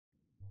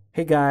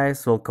Hey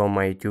guys, welcome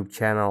my YouTube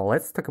channel.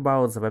 Let's talk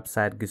about the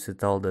website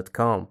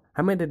Gussetole.com.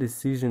 I made a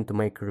decision to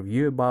make a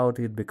review about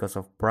it because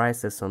of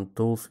prices on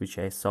tools which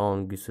I saw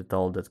on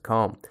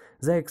Gussetole.com.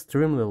 They're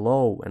extremely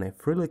low and I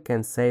freely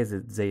can say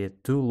that they are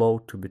too low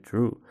to be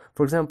true.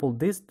 For example,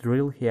 this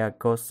drill here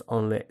costs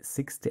only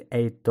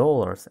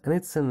 $68 and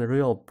it's a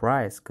real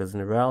price because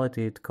in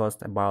reality it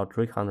costs about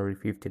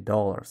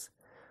 $350.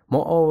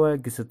 Moreover,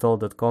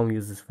 Gussetole.com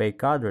uses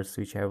fake address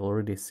which I've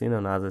already seen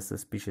on other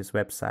suspicious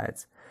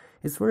websites.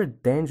 It's very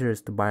dangerous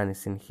to buy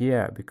anything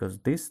here because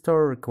this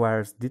store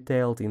requires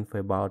detailed info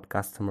about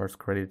customers'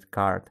 credit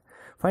card.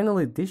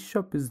 Finally, this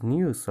shop is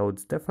new, so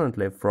it's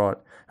definitely a fraud.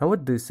 And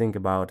what do you think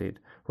about it?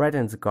 Write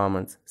in the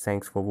comments.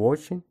 Thanks for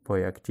watching, for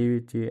your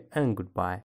activity, and goodbye.